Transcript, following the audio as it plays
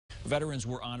Veterans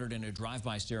were honored in a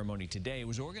drive-by ceremony today. It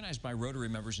was organized by Rotary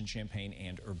members in Champaign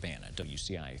and Urbana.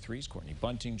 WCIA3's Courtney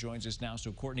Bunting joins us now.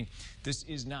 So, Courtney, this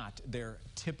is not their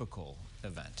typical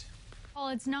event. Well,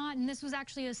 it's not, and this was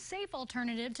actually a safe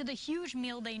alternative to the huge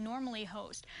meal they normally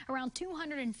host. Around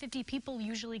 250 people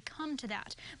usually come to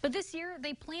that. But this year,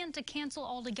 they plan to cancel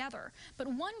altogether. But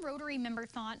one Rotary member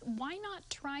thought, why not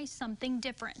try something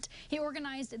different? He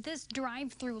organized this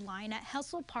drive-through line at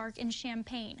Hessel Park in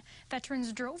Champaign.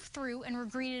 Veterans drove through and were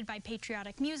greeted by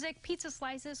patriotic music, pizza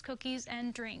slices, cookies,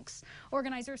 and drinks.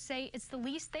 Organizers say it's the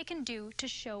least they can do to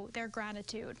show their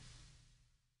gratitude.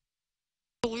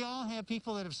 We all have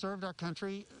people that have served our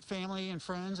country, family and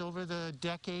friends over the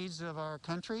decades of our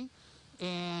country.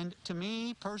 And to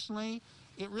me, personally,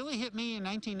 it really hit me in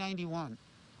 1991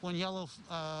 when yellow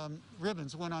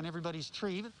ribbons went on everybody's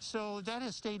tree. So that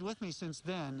has stayed with me since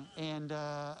then. And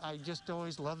I just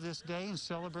always love this day and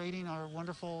celebrating our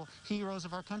wonderful heroes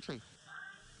of our country.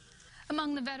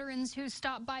 Among the veterans who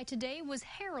stopped by today was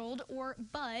Harold, or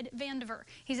Bud, Vandiver.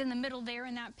 He's in the middle there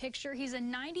in that picture. He's a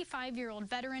 95-year-old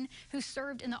veteran who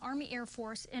served in the Army Air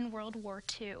Force in World War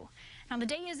II. Now, the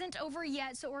day isn't over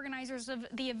yet, so organizers of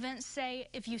the event say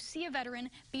if you see a veteran,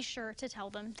 be sure to tell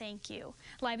them thank you.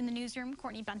 Live in the newsroom,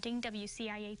 Courtney Bunting,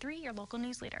 WCIA3, your local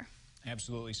news leader.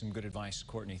 Absolutely some good advice,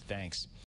 Courtney. Thanks.